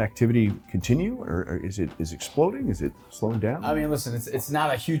seeing that activity continue, or is it exploding? Is it slowing down? I mean, listen, it's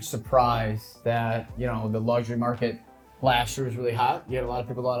not a huge surprise that the luxury market last year was really hot. You had a lot of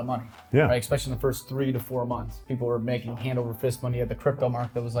people, a lot of money, right? Especially in the first 3 to 4 months. People were making hand over fist money at the crypto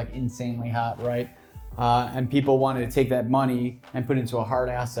market that was like insanely hot, right? And people wanted to take that money and put it into a hard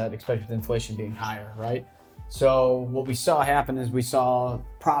asset, especially with inflation being higher, right? So what we saw happen is we saw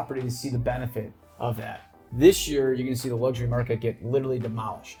properties see the benefit of that. This year, you're going to see the luxury market get literally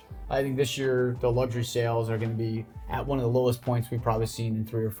demolished. I think this year, the luxury sales are going to be at one of the lowest points we've probably seen in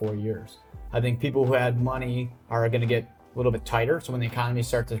 3 or 4 years. I think people who had money are going to get a little bit tighter. So when the economy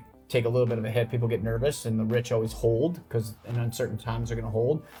starts to take a little bit of a hit, people get nervous, and the rich always hold because in uncertain times they're going to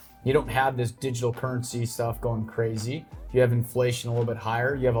hold. You don't have this digital currency stuff going crazy. You have inflation a little bit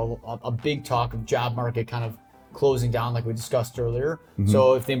higher. You have a big talk of job market kind of closing down like we discussed earlier.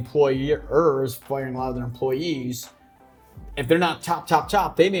 So if the employer is firing a lot of their employees, if they're not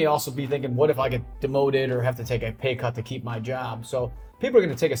top, they may also be thinking, what if I get demoted or have to take a pay cut to keep my job? So people are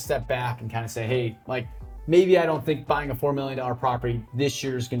going to take a step back and kind of say, hey, like, maybe I don't think buying a $4 million property this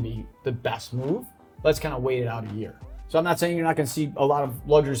year is going to be the best move. Let's kind of wait it out a year. So I'm not saying you're not going to see a lot of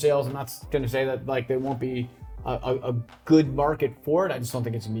luxury sales. I'm not going to say that like there won't be a good market for it. I just don't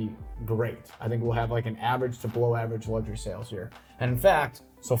think it's going to be great. I think we'll have like an average to below average luxury sales here. And in fact,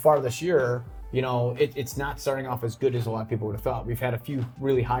 so far this year, you know, it's not starting off as good as a lot of people would have thought. We've had a few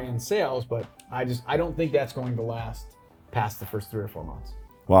really high-end sales, but I don't think that's going to last past the first 3 or 4 months.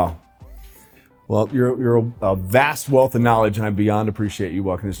 Wow. Well, you're a vast wealth of knowledge, and I beyond appreciate you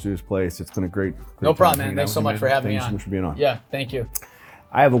walking us through this place. It's been a great No time problem, man. hanging Thanks out so with much you, for having me Thanks on. so much for being on. Yeah, thank you.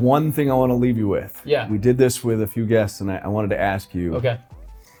 I have one thing I want to leave you with. Yeah. We did this with a few guests, and I wanted to ask you. Okay.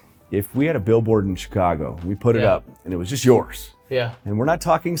 If we had a billboard in Chicago, we put it Yeah. up, and it was just yours. Yeah. And we're not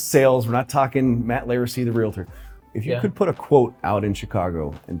talking sales, we're not talking Matt Laricy, the realtor. If you Yeah. could put a quote out in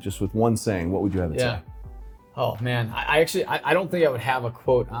Chicago, and just with one saying, what would you have it Yeah. say? Oh man, I actually don't think I would have a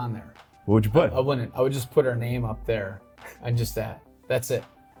quote on there. What would you put? I wouldn't. I would just put her name up there, and just that. That's it.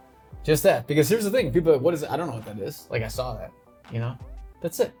 Just that. Because here's the thing: people are like, what is it? I don't know what that is. Like I saw that. You know,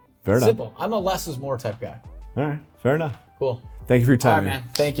 that's it. Fair enough. Simple. I'm a less is more type guy. All right, fair enough. Cool. Thank you for your All time, right, man.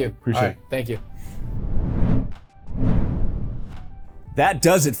 Thank you. Appreciate All right, it. Thank you. That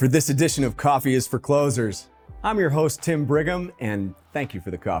does it for this edition of Coffee is for Closers. I'm your host, Tim Brigham, and thank you for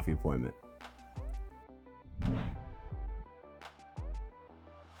the coffee appointment.